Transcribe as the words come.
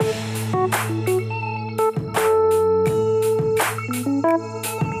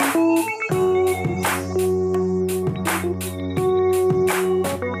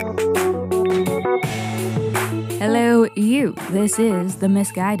This is the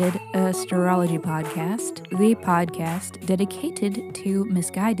Misguided Astrology Podcast, the podcast dedicated to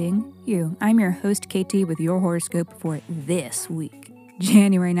misguiding you. I'm your host, KT, with your horoscope for this week,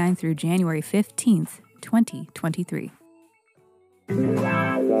 January 9th through January 15th, 2023.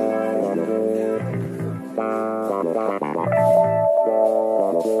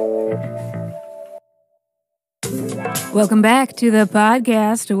 Welcome back to the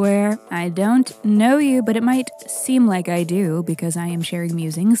podcast where I don't know you, but it might seem like I do because I am sharing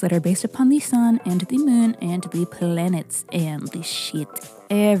musings that are based upon the sun and the moon and the planets and the shit.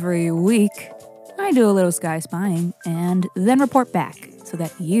 Every week, I do a little sky spying and then report back so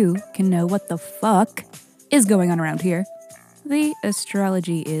that you can know what the fuck is going on around here. The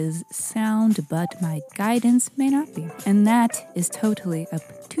astrology is sound, but my guidance may not be. And that is totally up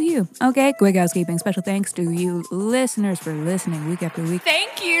to you. Okay, quick housekeeping. Special thanks to you listeners for listening week after week.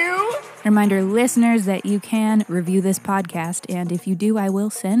 Thank you! Reminder, listeners, that you can review this podcast. And if you do, I will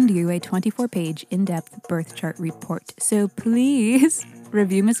send you a 24-page in-depth birth chart report. So please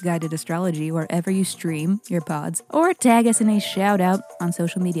review Misguided Astrology wherever you stream your pods, or tag us in a shout out on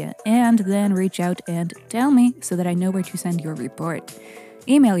social media, and then reach out and tell me so that I know where to send your report.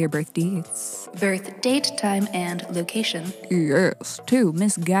 Email your birth dates, birth date, time, and location. Yes, to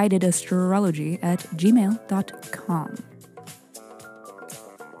misguidedastrology@gmail.com.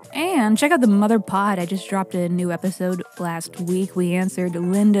 And check out the Mother Pod. I just dropped a new episode last week. We answered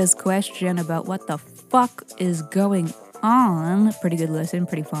Linda's question about what the fuck is going on. Pretty good listen,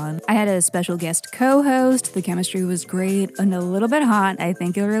 pretty fun. I had a special guest co-host. The chemistry was great and a little bit hot. I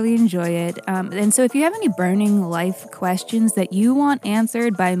think you'll really enjoy it. And so if you have any burning life questions that you want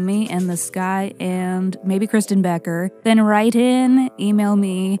answered by me and the sky and maybe Kristen Becker, then write in, email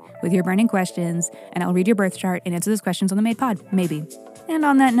me with your burning questions, and I'll read your birth chart and answer those questions on the Made Pod, maybe. And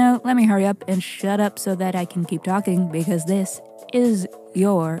on that note, let me hurry up and shut up so that I can keep talking, because this is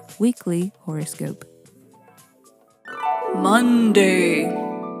your weekly horoscope. Monday.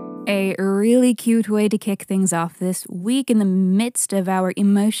 A really cute way to kick things off this week in the midst of our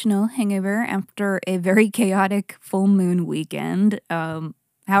emotional hangover after a very chaotic full moon weekend. How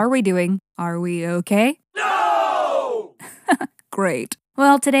are we doing? Are we okay? No! Great.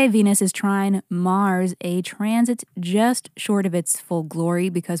 Well, today Venus is trine Mars, a transit just short of its full glory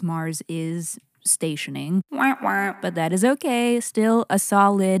because Mars is stationing. But that is okay. Still a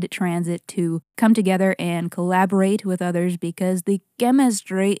solid transit to come together and collaborate with others because the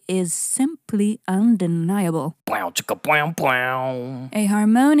chemistry is simply undeniable. A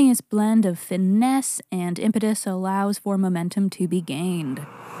harmonious blend of finesse and impetus allows for momentum to be gained.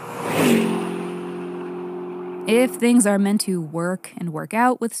 If things are meant to work and work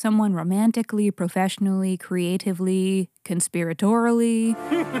out with someone romantically, professionally, creatively, conspiratorially,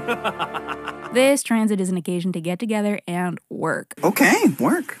 this transit is an occasion to get together and work. Okay,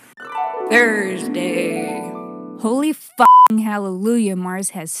 work. Thursday. Holy f***ing hallelujah, Mars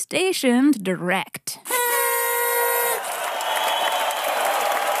has stationed direct.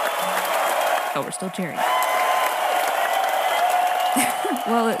 Oh, we're still cheering.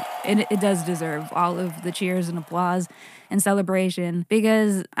 Well, it does deserve all of the cheers and applause and celebration,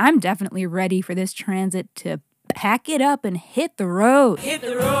 because I'm definitely ready for this transit to pack it up and hit the road. Hit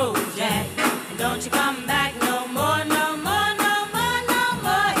the road, Jack. Don't you come back no more, no more, no more, no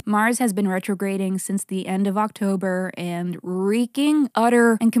more. Mars has been retrograding since the end of October and wreaking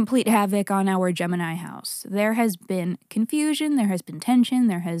utter and complete havoc on our Gemini house. There has been confusion, there has been tension,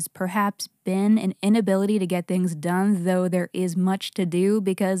 there has perhaps been an inability to get things done, though there is much to do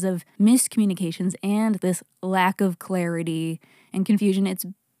because of miscommunications and this lack of clarity and confusion. It's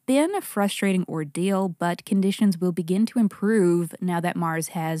been a frustrating ordeal, but conditions will begin to improve now that Mars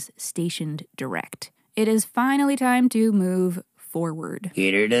has stationed direct. It is finally time to move forward.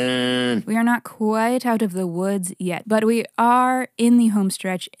 Get her done. We are not quite out of the woods yet, but we are in the home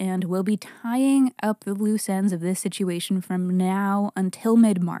stretch and will be tying up the loose ends of this situation from now until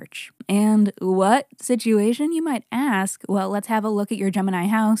mid-March. And what situation, you might ask? Well, let's have a look at your Gemini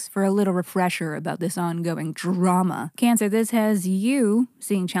house for a little refresher about this ongoing drama. Cancer, this has you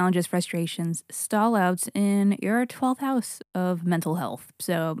seeing challenges, frustrations, stallouts in your 12th house of mental health.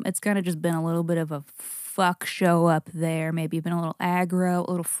 So it's kind of just been a little bit of a fuck show up there. Maybe you've been a little aggro,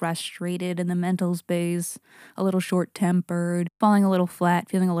 a little frustrated in the mental space, a little short-tempered, falling a little flat,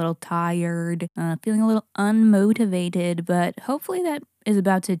 feeling a little tired, feeling a little unmotivated, but hopefully that is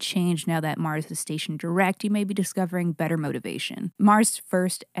about to change now that Mars is stationed direct. You may be discovering better motivation. Mars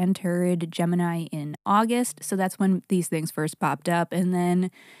first entered Gemini in August, so that's when these things first popped up, and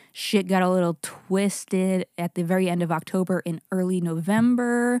then shit got a little twisted at the very end of October in early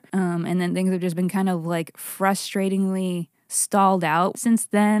November, and then things have just been kind of like frustratingly stalled out since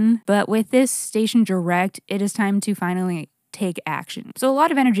then. But with this station direct, it is time to finally take action. So a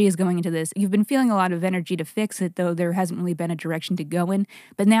lot of energy is going into this. You've been feeling a lot of energy to fix it, though there hasn't really been a direction to go in.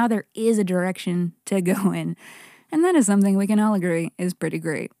 But now there is a direction to go in. And that is something we can all agree is pretty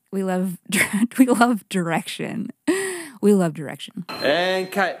great. We love direction. We love direction. And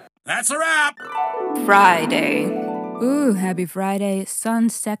cut. That's a wrap. Friday. Ooh, happy Friday. Sun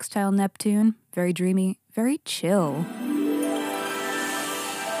sextile Neptune. Very dreamy, very chill.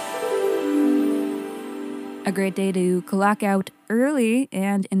 A great day to clock out early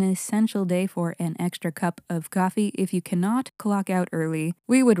and an essential day for an extra cup of coffee. If you cannot clock out early,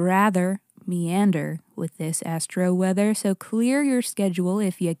 we would rather meander with this astro weather, so clear your schedule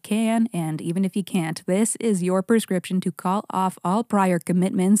if you can, and even if you can't, this is your prescription to call off all prior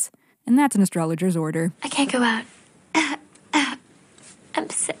commitments, and that's an astrologer's order. I can't go out. I'm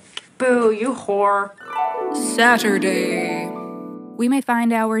sick. Boo, you whore. Saturday. We may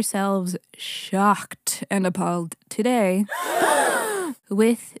find ourselves shocked and appalled today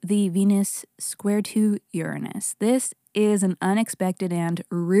with the Venus square to Uranus. This is an unexpected and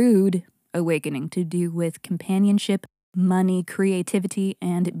rude awakening to do with companionship, money, creativity,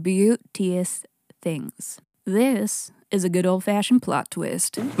 and beauteous things. This is a good old-fashioned plot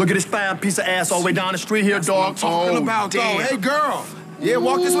twist. Look at this fine piece of ass all the way down the street here, dog. Talking about, though. Hey, girl. Yeah,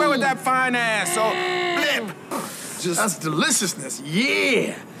 walk this way with that fine ass. So, blip. That's deliciousness.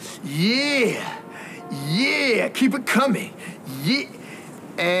 Yeah, yeah, yeah. Keep it coming. Yeah.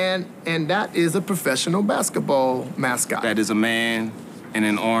 And that is a professional basketball mascot. That is a man in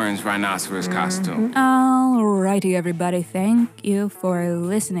an orange rhinoceros costume. Alrighty, everybody. Thank you for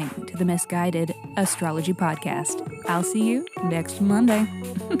listening to the Misguided Astrology Podcast. I'll see you next Monday.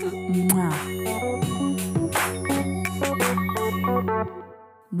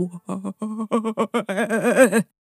 Mwah.